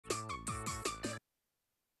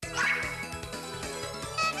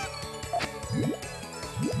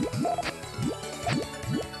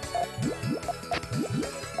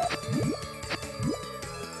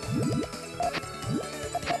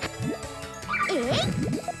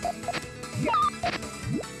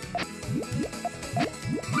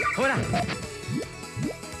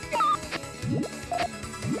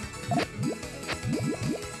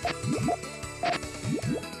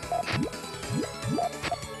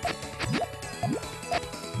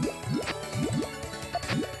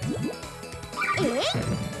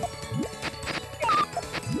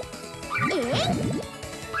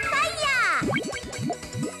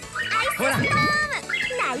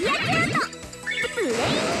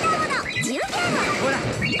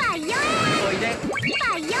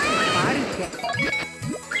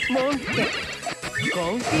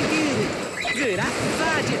コンフィギュールグラッサ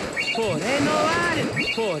ージュフォレノワール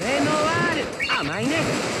フォレノワール甘いね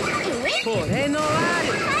フォレノワー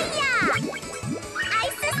ルファイヤーア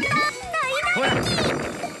イスストーンほら大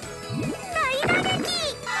打撃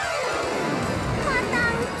パタ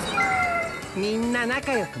ンキュみんな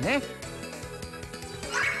仲良くね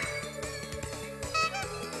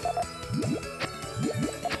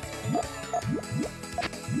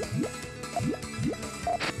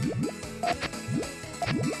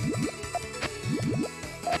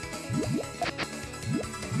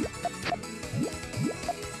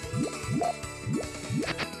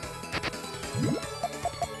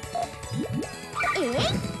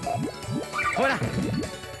ほら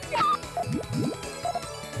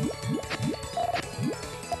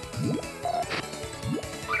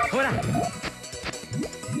ほらファ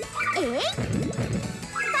イヤ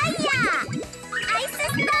ーアイスス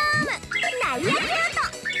トームナイアキュー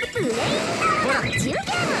トプレインタウン10ゲ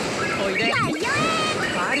ームおいでバイオエ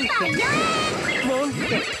パルバイオテモンテ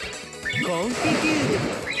コンフィギュ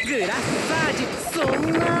ールグラッサージュそ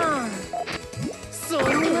んなファ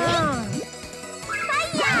イ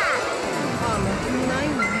ヤー甘くない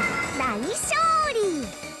ね大勝利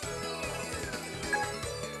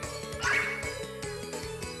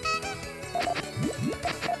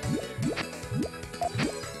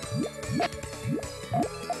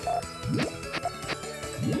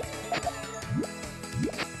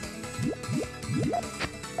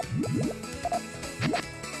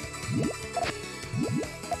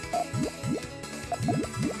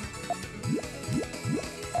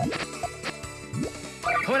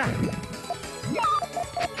ほら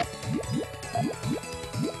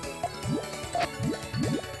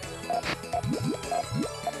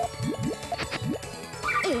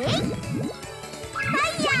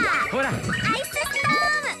ほらアイスストー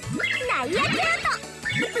ムナイアキュート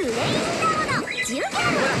プレインタウン10ゲー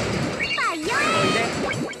ムバイオエおいで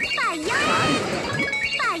バイオエ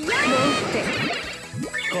バイオエモンテ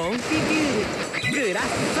コンフィギュールグラッ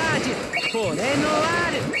サージュフォレノワ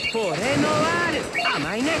ールフォレノワール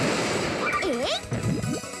甘いね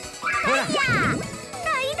ほら大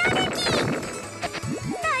打撃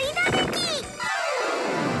大打撃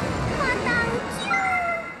パタンキュ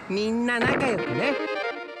ーみんな仲良くね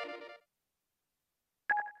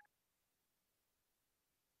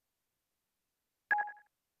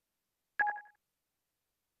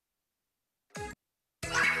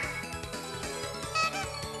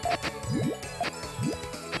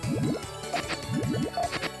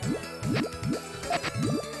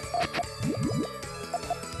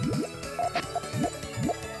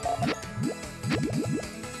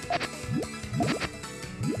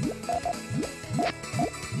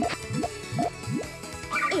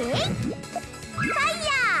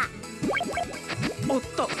おっ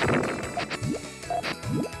と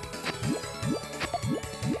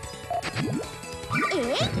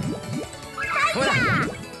ほらア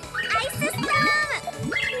イスストーム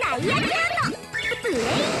ナイアキュートプレイン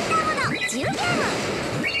タウン10ゲーム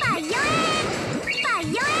バイオエバイオ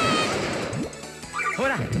エほ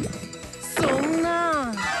らそんな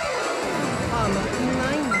甘く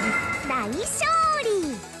ないね大勝利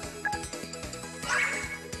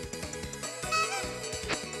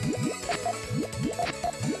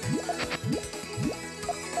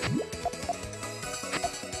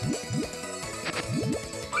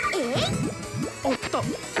おっと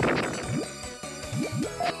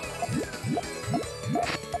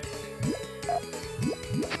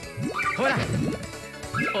ほら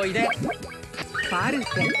おいでパルテ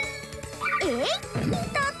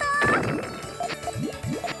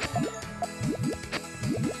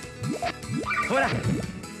ほら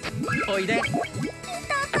おいでパ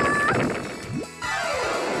タ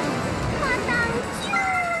ンキュ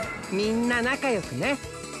ーみんな仲良くね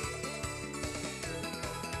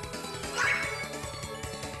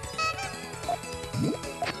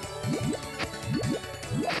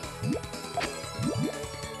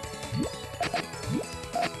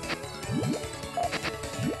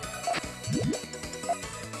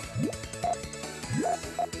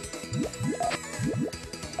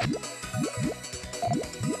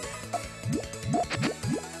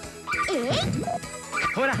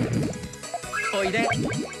ほらおいで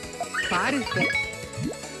パルテファ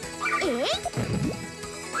イヤ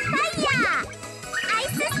ーアイ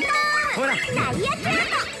スストームほらナイアキュー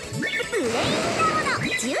トプレインタウン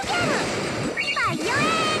10ゲームバイオ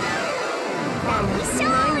エ大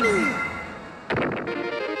勝利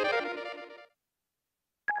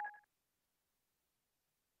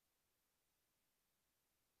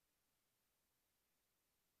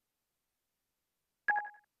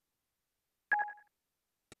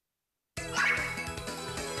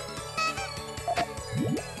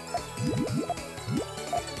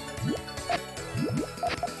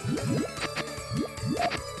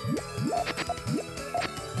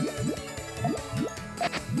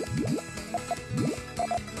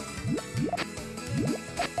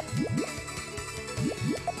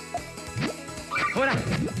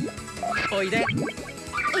おいで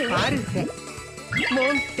パルフェモ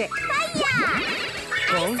ンテファイヤ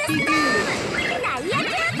ーコンフィギュールナイアキ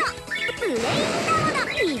ュートプレインダモの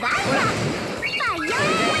リバイバパイヨエ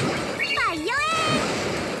ンパイヨエ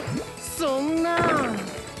そんな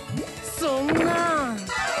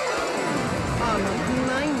甘く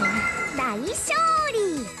ないの。ン大勝利。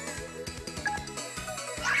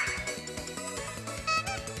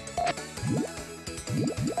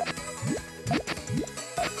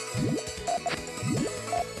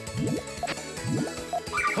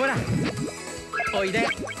ほらおいで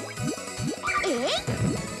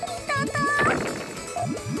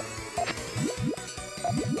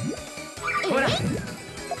ほら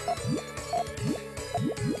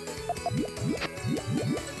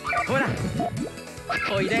ほら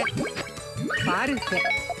おいでパルフェ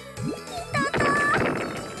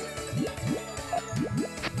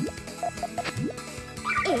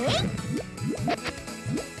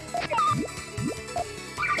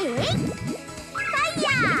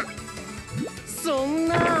そん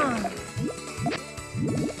な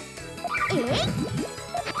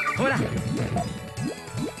ほら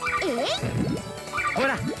ほ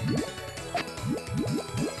ら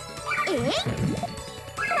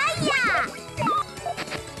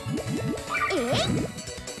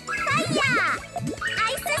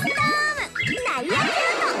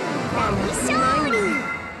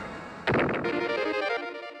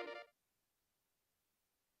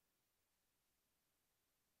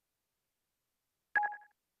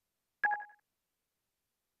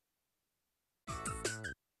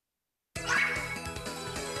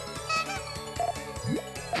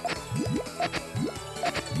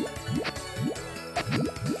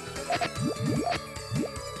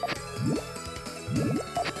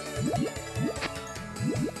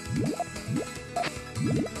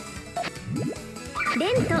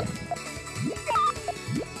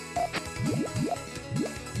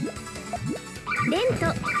レント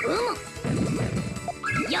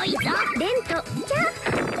よいぞレントじゃ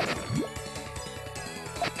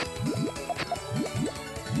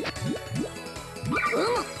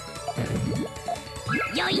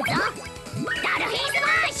よいぞダルフィースマ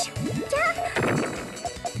ッシュじゃ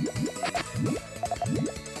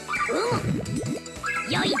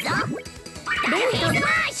よいぞダルフィースマ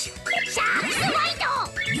ッシュシャークスファイ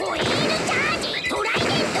トホイールチャージトライデ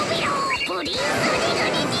ントビロープリンスディグ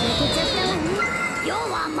ニティ世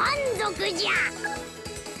は満足じゃ。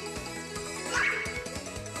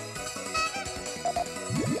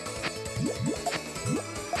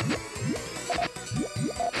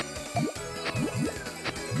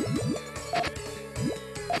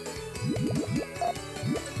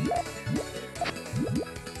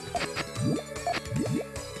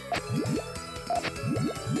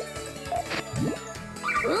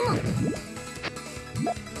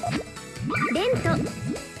レントアンダ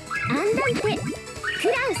ンテク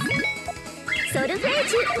ラウスソルフェー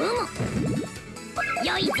ジ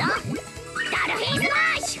よいぞダルフィースマ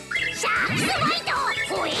ッシュシャークスファイト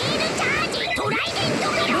ホイールチャージトライデント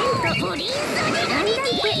ビロ